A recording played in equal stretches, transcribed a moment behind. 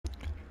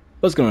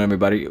What's going on,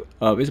 everybody? It's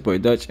your boy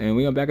Dutch, and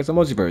we are back at some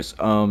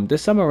multiverse.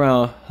 This time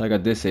around, like I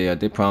did say, I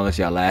did promise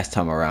y'all last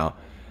time around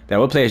that I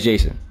would play as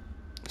Jason.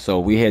 So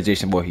we had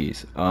Jason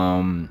Voorhees. We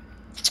gonna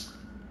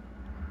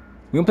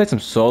play some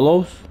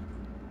solos.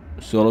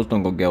 Solos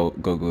don't go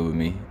good with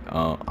me.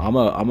 I'm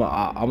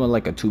a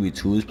like a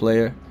 2v2s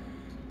player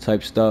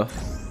type stuff.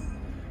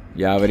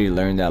 Y'all already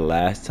learned that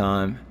last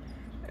time,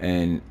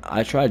 and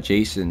I tried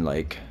Jason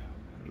like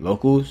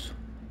locals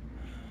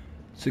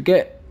to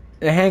get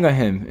the hang of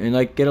him and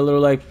like get a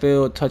little like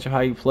feel touch of how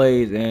he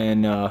plays,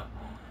 and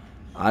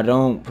I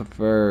don't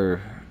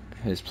prefer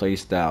his play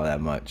style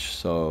that much.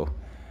 So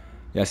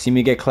y'all see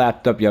me get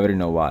clapped up, you already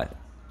know why.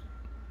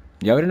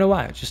 You already know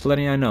why. Just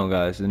letting y'all know,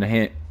 guys, in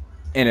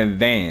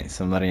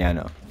advance. I'm letting y'all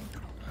know.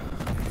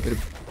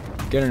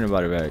 Get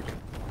anybody back.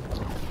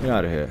 Get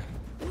out of here.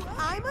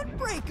 I'm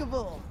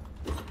unbreakable.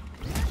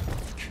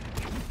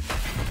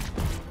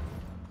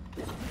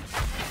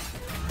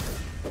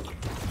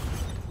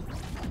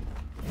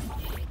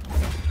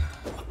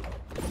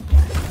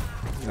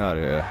 Get out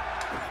of here.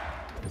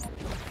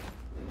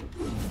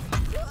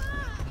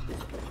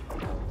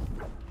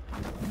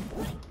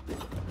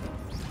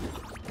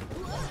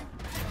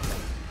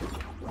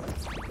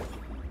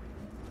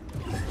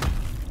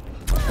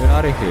 Get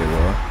out of here,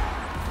 bro.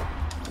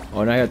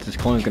 Oh, now this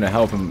clone's gonna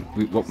help him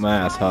whoop my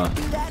ass, huh?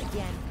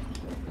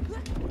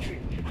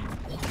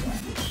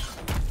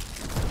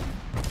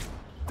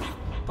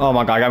 Oh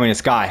my god, got me in the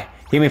sky.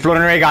 He hit me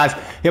floating away, guys. He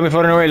hit me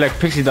floating away like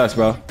pixie dust,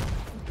 bro.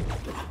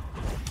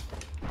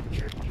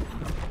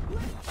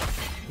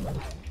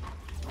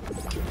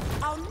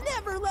 I'll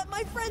never let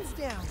my friends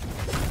down.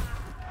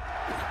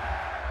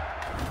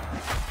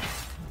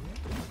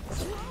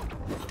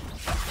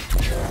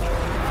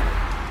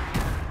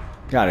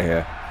 Get out of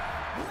here.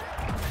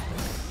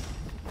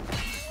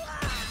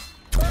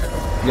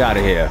 Get out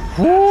of here.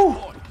 Woo!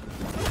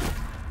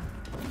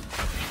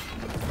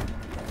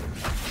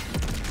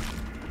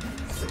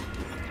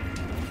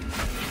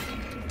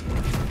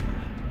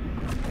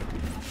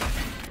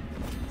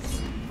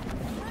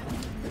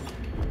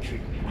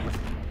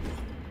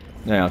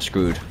 Yeah, I'm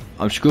screwed.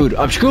 I'm screwed.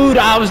 I'm screwed!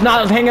 I was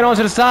not hanging on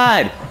to the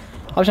side!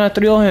 I was trying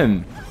to 3-0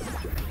 him.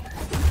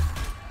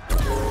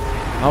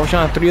 I was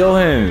trying to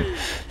 3-0 him.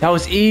 That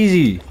was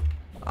easy.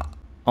 I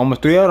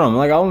almost 3-0'd him.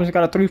 Like, I almost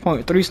got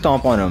a 3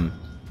 stomp on him.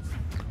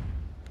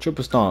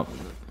 Triple stomp.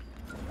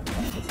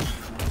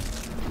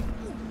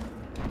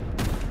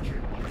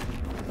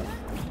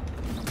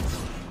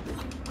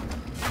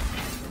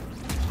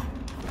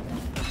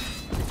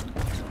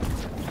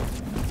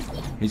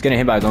 He's getting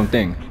hit by his own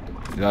thing.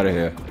 Get out of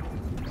here.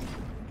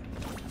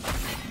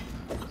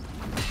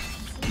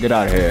 Get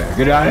out of here.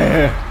 Get out of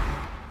here.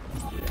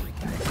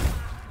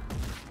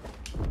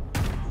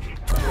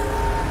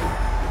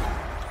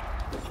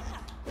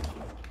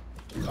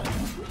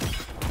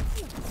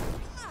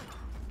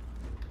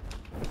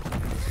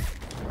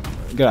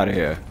 Get out of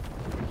here.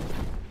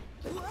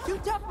 Too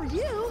tough for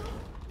you.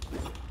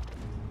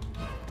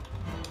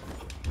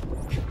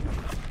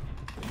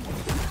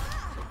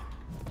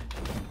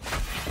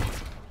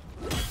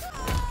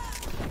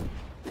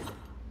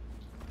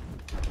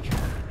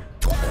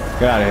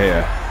 Get out of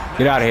here.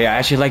 Get out of here. I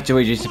actually like the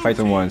way Jason fights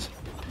them once.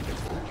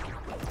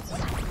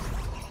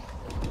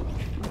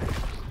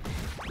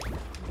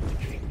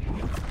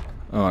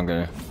 Oh my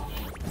goodness.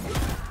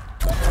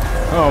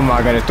 Oh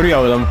my goodness. 3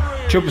 of them.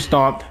 Triple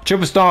stomp.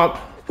 Triple stomp.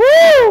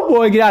 Woo!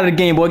 Boy, get out of the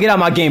game, boy. Get out of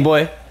my game,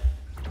 boy.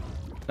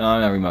 No,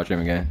 I'm not rematching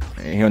him again.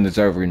 He don't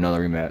deserve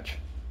another rematch.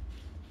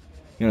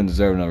 He don't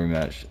deserve another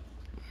rematch.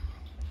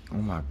 Oh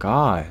my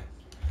god.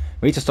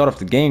 We need to start off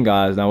the game,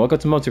 guys. Now, welcome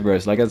to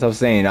Multiverse. Like as I was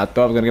saying, I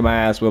thought I was gonna get my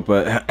ass whipped,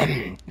 but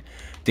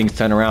things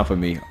turned around for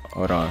me.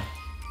 Hold on.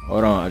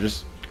 Hold on. I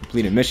just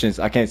completed missions.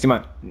 I can't see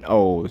my...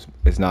 Oh,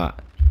 it's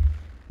not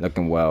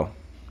looking well.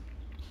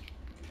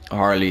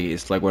 Harley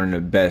is like one of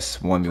the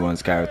best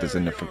 1v1 characters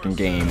in the freaking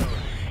game.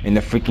 In the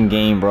freaking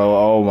game, bro.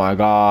 Oh my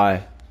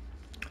god.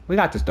 We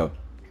got this, though.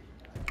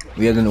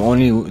 We are the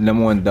only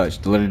 #1 Dutch.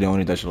 Literally the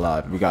only Dutch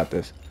alive. We got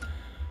this.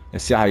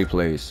 Let's see how he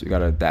plays. We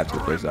gotta adapt to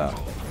the play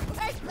style.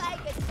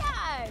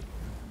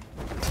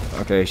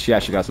 Okay, she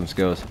actually got some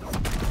skills.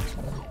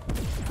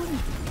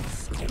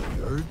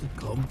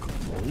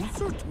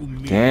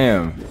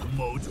 Damn.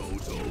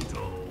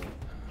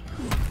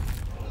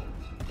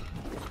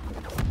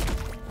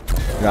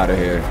 Get out of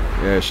here.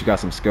 Yeah, she got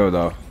some skill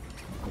though.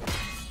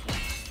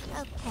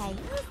 Okay,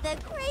 who's the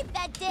creep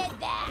that did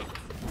that?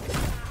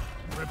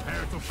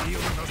 Prepare to feel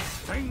the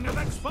sting of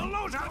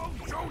explosion!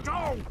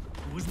 Jojo!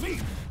 It was me!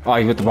 Oh,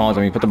 he put the bombs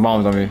on me. Put the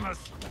bombs on me.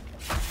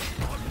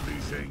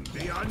 Unleashing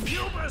the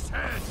Anubis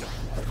head!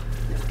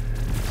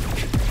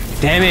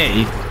 Damn it!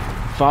 He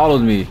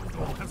followed me.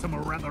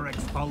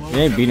 He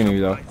ain't beating me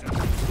though.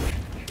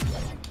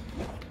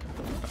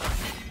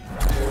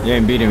 He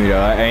ain't beating me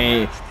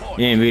though.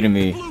 He ain't beating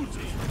me.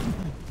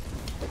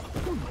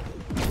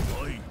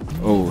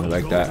 Oh,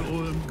 like that.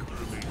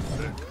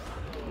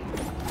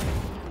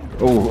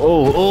 Oh,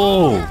 oh,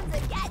 oh!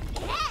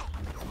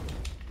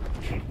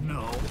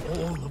 Now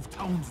all of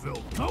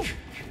Townsville. No!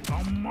 The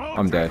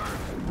I'm dead.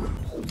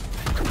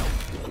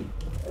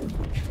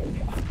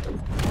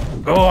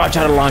 Oh, I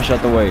tried to launch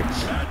out the way.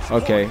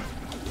 Okay.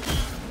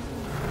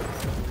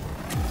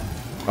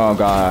 Oh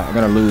god, I'm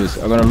gonna lose.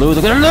 I'm gonna lose.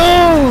 I'm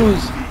gonna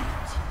lose.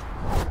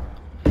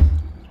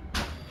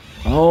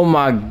 Oh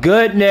my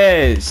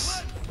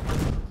goodness.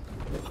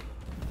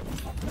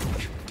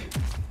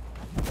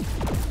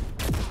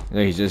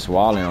 Yeah, he's just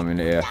walling on me in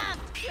the air.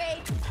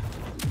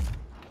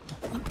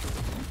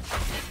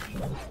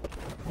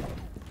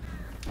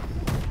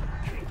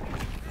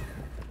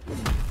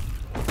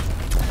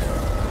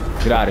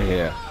 Get out of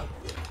here.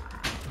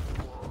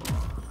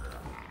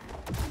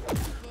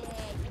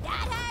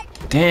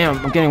 Damn,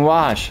 I'm getting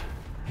washed.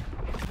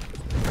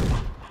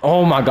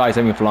 Oh my god, he's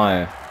having me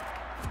flying.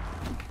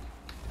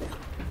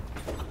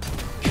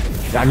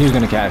 I knew he was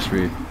gonna catch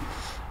me.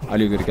 I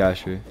knew he was gonna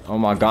catch me. Oh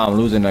my god, I'm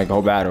losing like the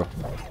whole battle.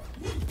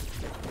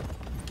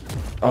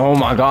 Oh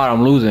my god,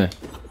 I'm losing.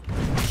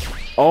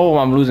 Oh,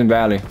 I'm losing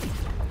badly.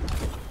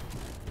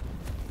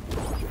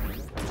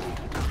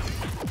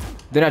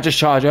 Didn't I just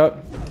charge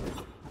up?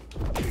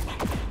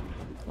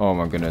 Oh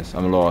my goodness,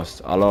 I'm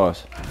lost. I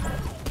lost.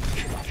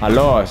 I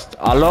lost.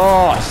 I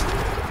lost.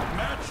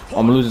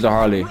 I'm losing to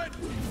Harley.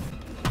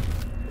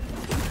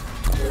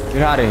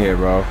 Get out of here,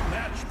 bro.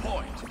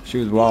 She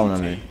was walling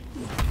on me.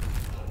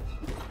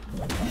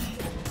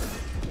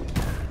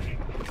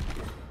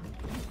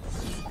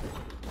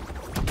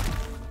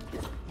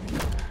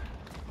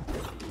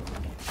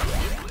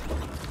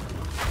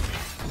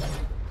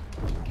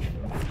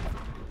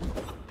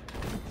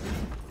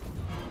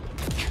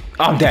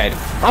 I'm dead.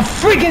 I'm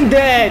freaking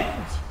dead.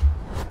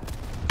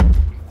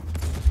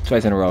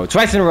 Twice in a row.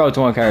 Twice in a row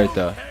to one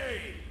character.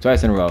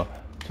 Twice in a row.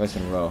 Twice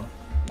in a row.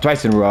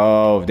 Twice in a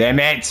row. Damn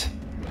it.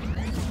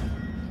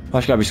 Why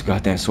should I be so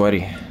goddamn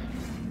sweaty?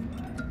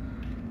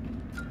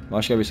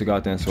 Why should I be so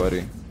goddamn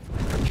sweaty?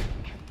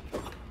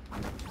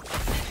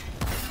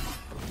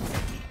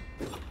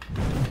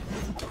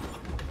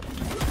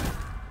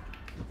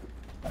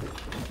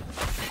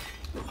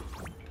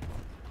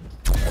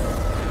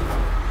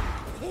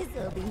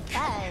 This'll be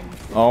fun.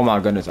 Oh my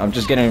goodness. I'm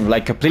just getting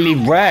like completely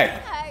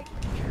wrecked.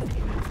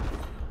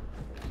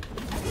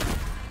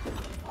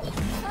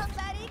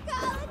 Somebody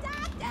call a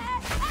doctor.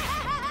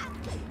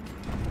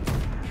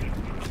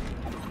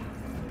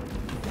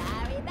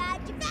 Sorry about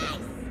your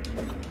face.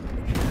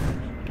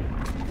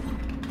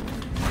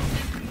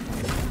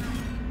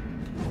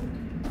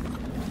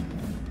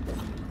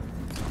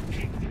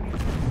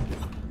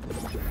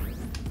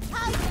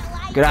 How you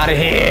like Get out of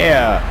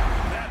here.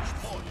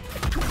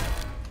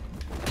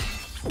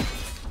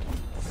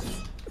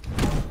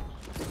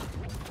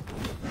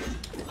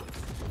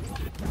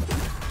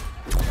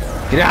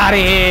 Get out of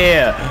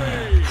here!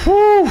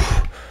 Whew!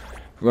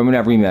 Run me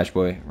that rematch,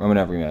 boy. Run me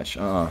that rematch.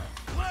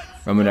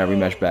 Run me that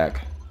rematch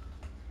back.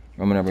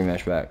 Run me that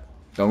rematch back.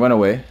 Don't run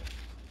away.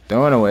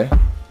 Don't run away.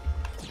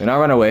 Do not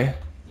run away.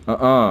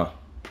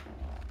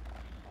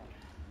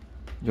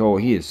 Yo,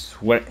 he is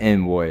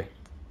sweating, boy.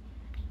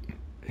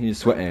 He is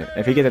sweating.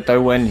 If he gets a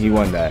third win, he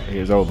won that. He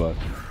is over.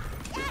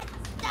 Stop,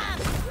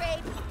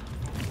 Grape.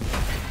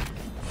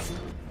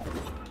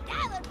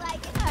 That looked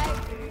like it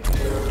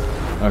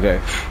hurt. Okay.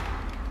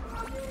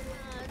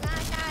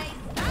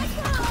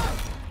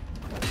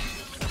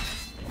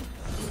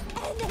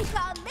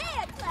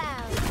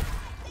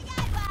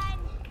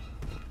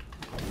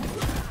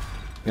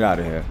 Get out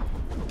of here.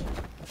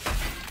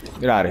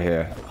 Get out of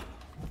here.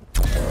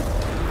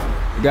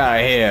 Get out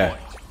of here.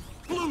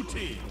 Blue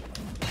team.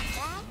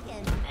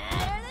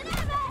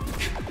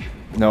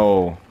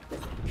 No.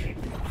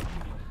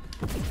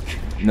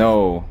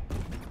 No.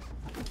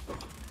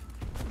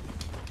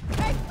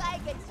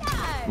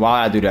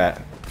 Why'd I do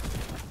that?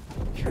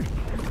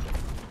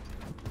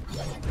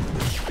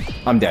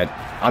 I'm dead.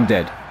 I'm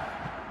dead.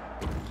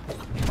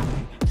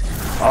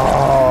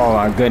 Oh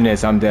my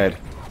goodness, I'm dead.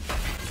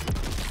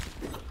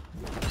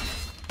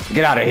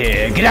 Get out of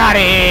here! Get out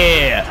of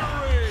here!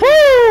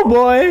 Woo,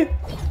 boy!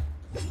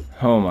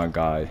 Oh my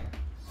god.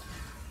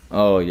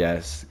 Oh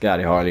yes. Get out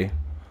of here, Harley.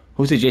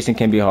 Who said Jason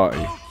can't be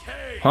Harley?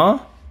 Huh?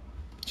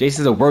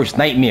 Jason's the worst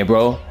nightmare,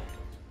 bro.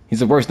 He's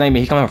the worst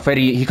nightmare. He comes from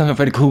Freddy. He comes from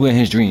Freddy Krueger in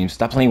his dreams.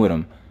 Stop playing with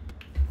him.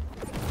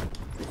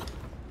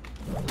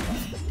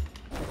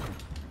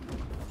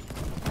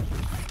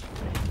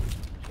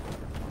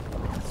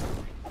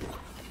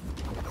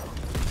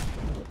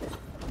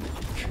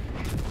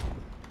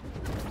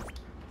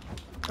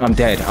 I'm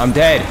dead. I'm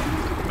dead.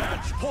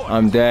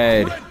 I'm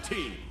dead.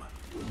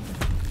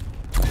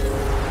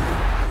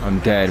 I'm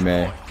dead,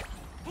 man.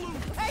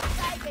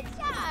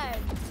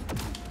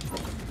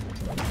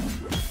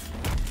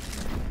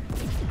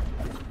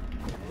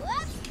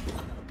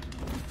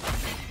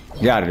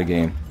 Get out of the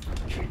game.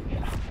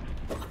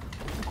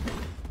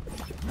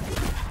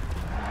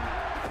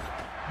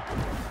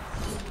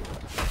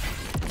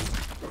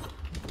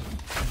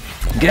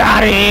 Get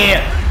out of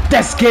here!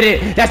 Let's get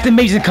it! That's the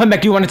amazing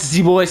comeback you wanted to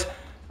see, boys.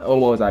 Oh,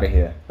 Lord's out of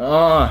here.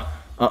 No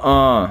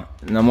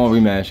more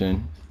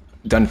rematching.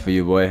 Done for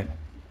you, boy.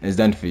 It's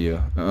done for you.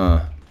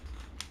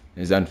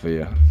 It's done for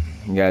you.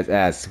 He got his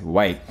ass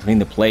white. Clean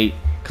the plate.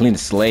 Clean the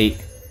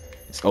slate.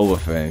 It's over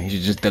for him. He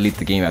should just delete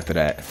the game after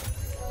that.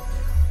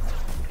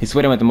 He's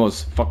sweating with the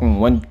most fucking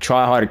one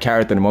try-harder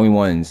character in the only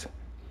ones.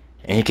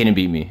 And he couldn't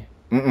beat me.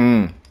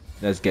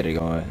 Let's get it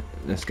going.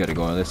 Let's get it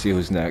going. Let's see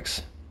who's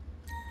next.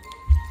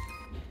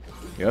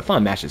 Yo, I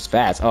found matches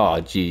fast. Oh,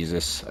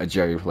 Jesus. A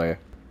Jerry player.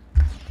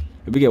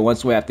 If we get one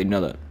sway after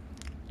another.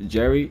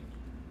 Jerry,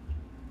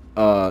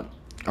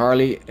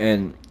 Harley,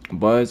 and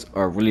Buzz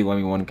are really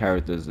 1v1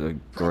 characters. Are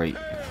great.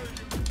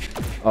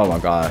 Oh my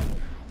god.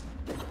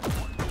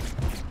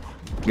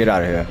 Get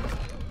out of here.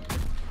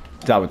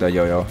 Stop with that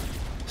yo-yo.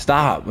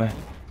 Stop, man.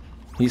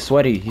 He's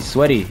sweaty. He's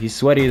sweaty. He's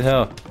sweaty as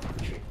hell.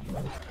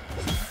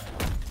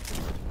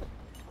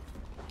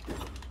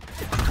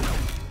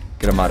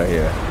 Get him out of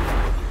here.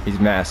 He's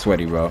mad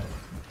sweaty, bro.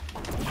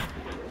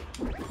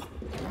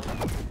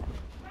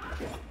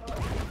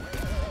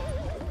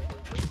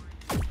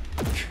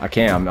 I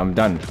can't. I'm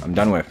done. I'm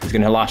done with. He's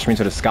gonna launch me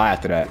into the sky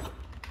after that.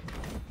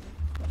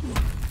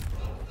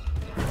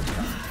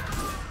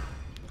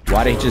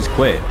 Why did he just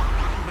quit?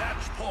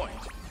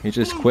 He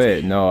just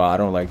quit. No, I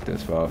don't like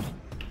this, bro.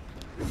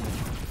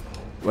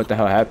 What the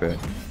hell happened?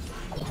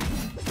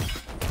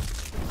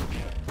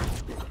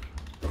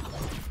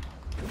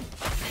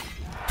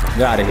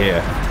 Get out of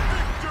here.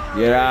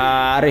 Get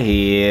out of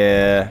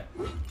here.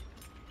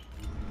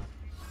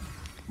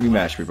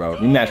 Rematch me, bro.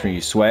 Rematch me,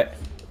 you sweat.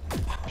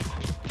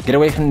 Get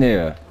away from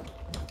there.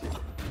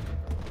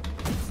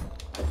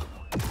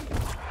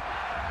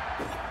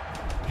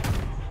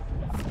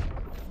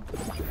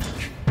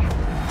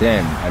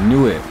 Damn, I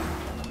knew it.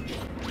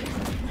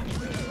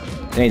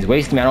 Dang, he's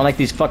wasting me. I don't like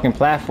these fucking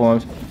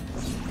platforms.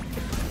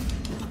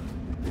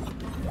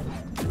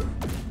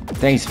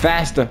 Dang, he's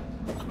faster.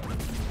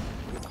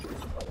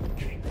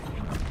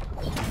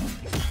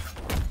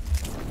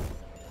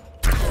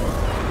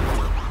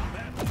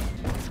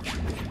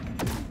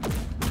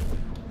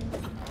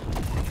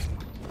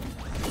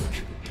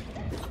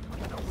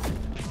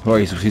 Bro,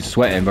 he's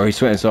sweating, bro. He's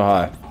sweating so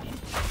hard.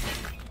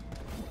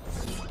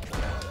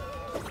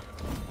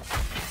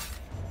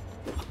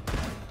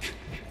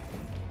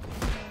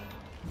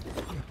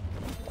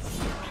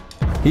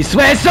 He's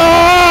sweating so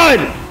hard!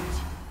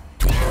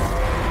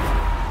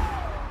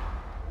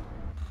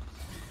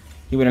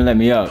 He wouldn't let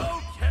me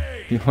up.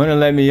 He wouldn't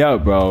let me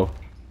up, bro.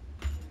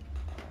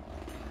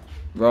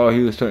 Bro,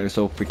 he was sweating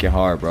so freaking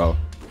hard, bro.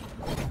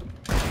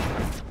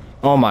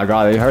 Oh my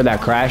god, you heard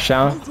that crash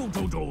sound?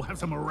 Have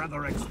some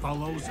rather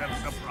explosive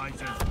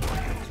surprises.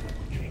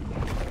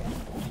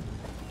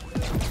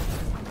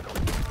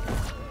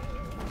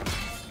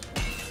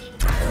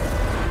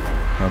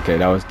 Okay,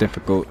 that was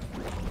difficult.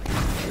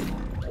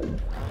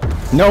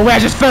 No way, I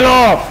just fell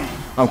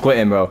off! I'm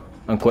quitting, bro.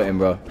 I'm quitting,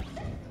 bro.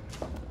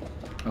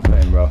 I'm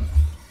quitting, bro.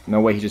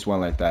 No way he just won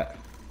like that.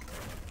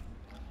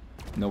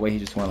 No way he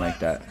just won like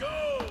that.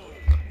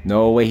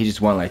 No way he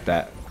just won like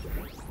that.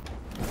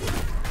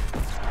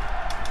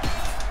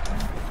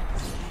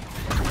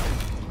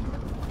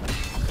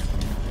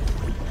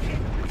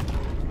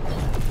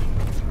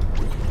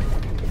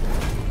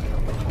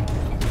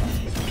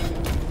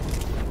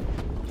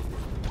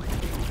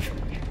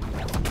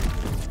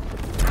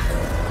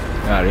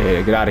 Get out of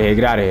here, get out of here,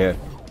 get out of here.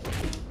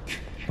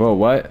 Bro,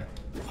 what?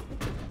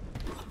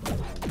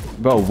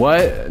 Bro,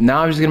 what?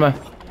 Now I'm just gonna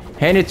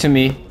hand it to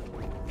me.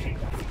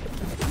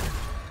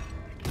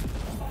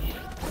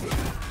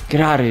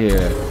 Get out of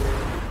here.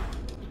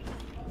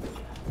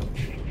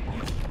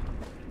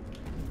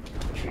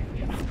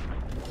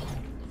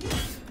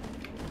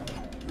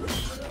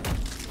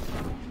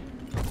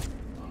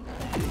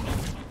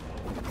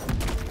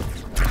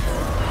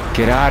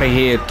 Get out of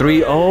here.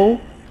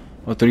 3-0?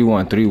 Oh,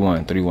 3-1,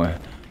 3-1, 3-1.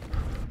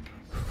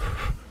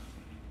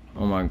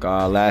 Oh my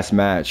god, last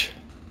match.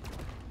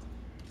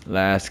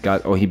 Last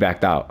guy. Oh, he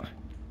backed out.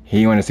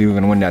 He wanted to see who's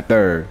gonna win that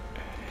third.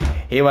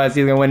 He wanted to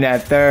see who's gonna win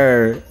that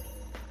third.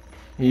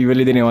 He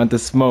really didn't want to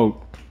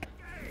smoke.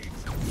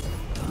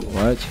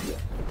 What?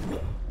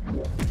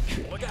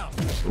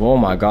 Oh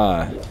my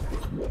god.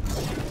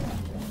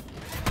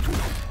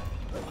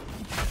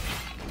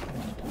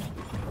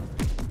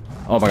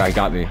 Oh my god, he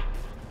got me.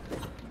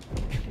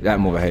 That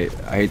move I hate.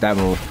 I hate that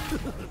move.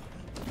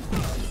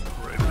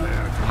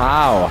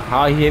 How?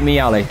 How he hit me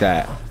out like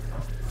that?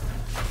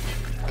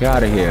 Get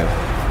out of here.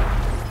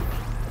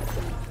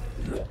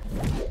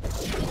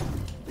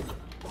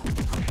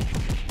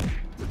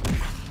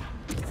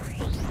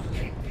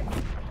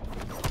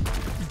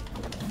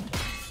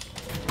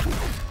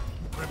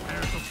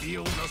 Prepare to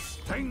feel the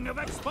sting of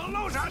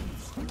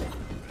explosions!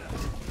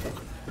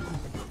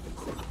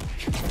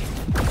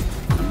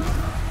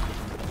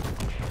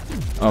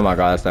 Oh my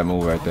god, that's that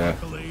move right there.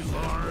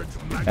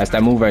 That's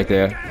that move right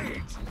there.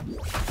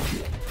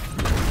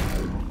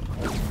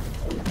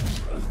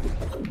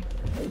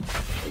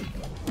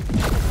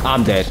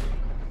 I'm dead.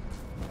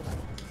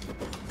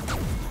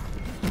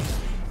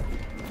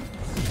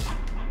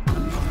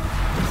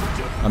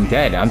 I'm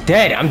dead. I'm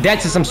dead. I'm dead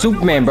to some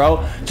Superman, bro.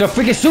 To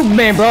freaking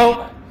Superman,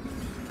 bro.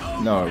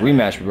 No,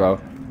 rematch me, bro.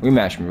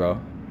 Rematch me, bro.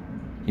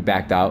 He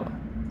backed out.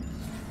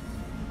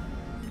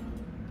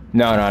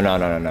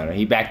 No.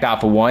 He backed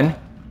out for one.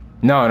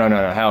 No.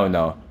 Hell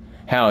no.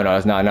 Hell no.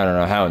 That's not.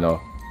 No. Hell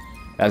no.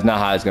 That's not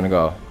how it's gonna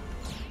go.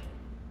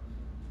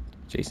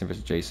 Jason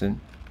versus Jason.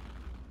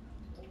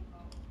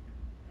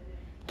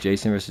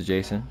 Jason versus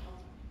Jason.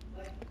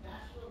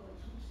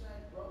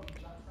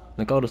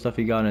 Look at all the stuff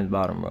he got in his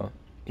bottom, bro.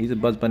 He's a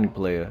Bugs Bunny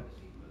player.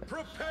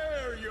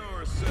 Prepare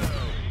yourself.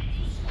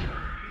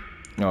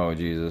 Oh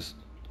Jesus.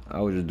 I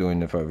was just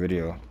doing it for a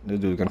video. This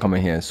dude's gonna come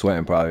in here and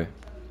sweating probably.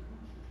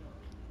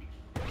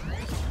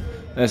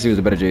 Let's see who's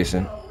a better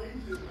Jason.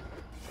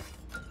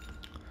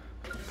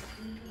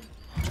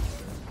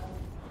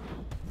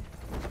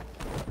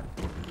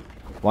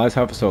 Why is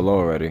health so low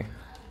already?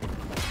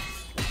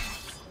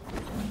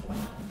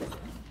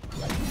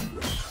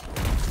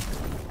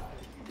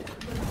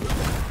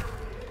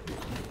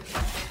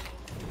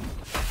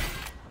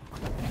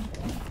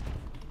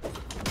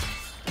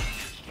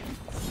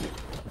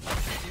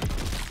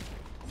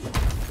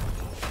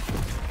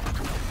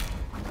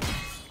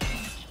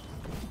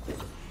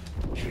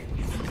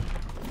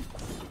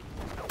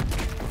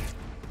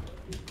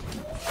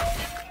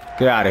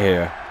 Get out of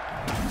here.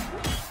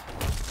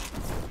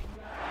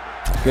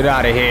 Get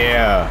out of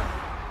here.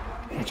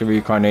 It's a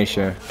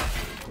reincarnation.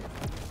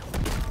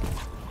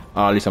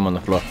 Oh, at least I'm on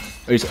the floor.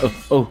 At least,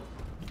 oh.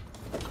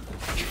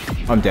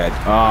 I'm dead.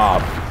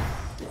 Oh.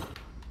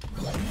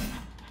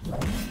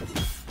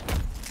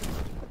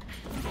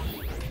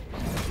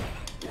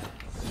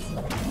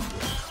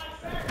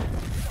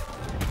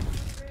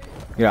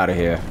 Get out of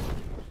here.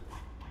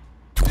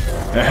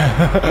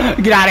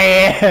 Get out of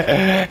here.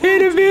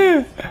 Hit him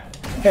here.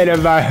 Hit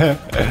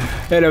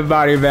a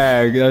body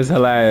bag. That's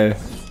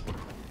hilarious.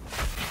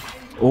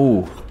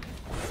 Ooh.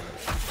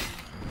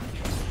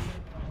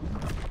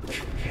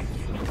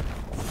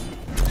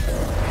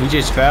 He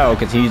just fell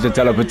because he used the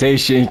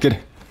teleportation. He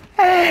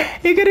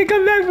couldn't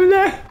come back from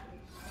that.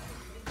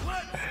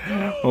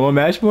 One more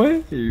match,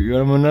 boy? You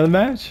want him another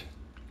match?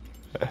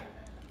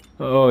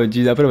 Oh,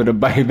 jeez. I put him in a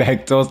body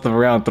bag, tossed him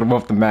around, threw him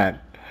off the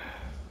mat.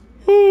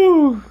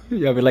 Ooh.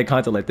 Y'all like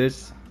content like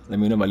this? Let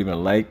me know by leaving a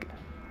like.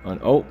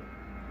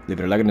 Leave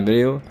it a like on the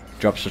video,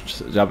 drop a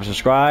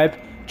subscribe,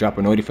 drop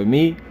a noty for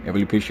me. I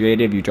really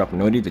appreciate it if you drop a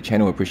noty. The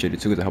channel will appreciate it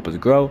too because it helps us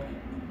grow.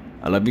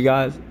 I love you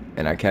guys,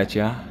 and I'll catch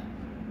y'all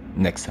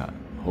next time.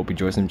 Hope you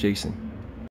enjoy some Jason.